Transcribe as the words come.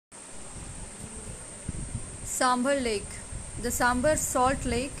Sambar Lake. The Sambar Salt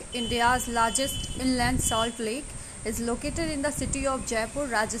Lake, India's largest inland salt lake, is located in the city of Jaipur,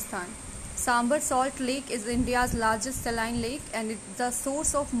 Rajasthan. Sambar Salt Lake is India's largest saline lake and is the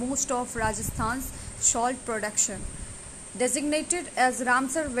source of most of Rajasthan's salt production. Designated as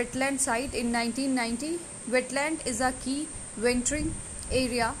Ramsar Wetland Site in 1990, wetland is a key wintering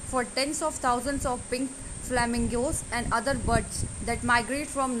area for tens of thousands of pink flamingos and other birds that migrate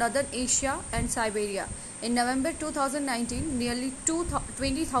from northern Asia and Siberia. In November 2019, nearly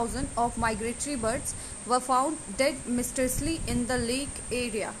 20,000 of migratory birds were found dead mysteriously in the lake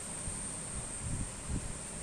area.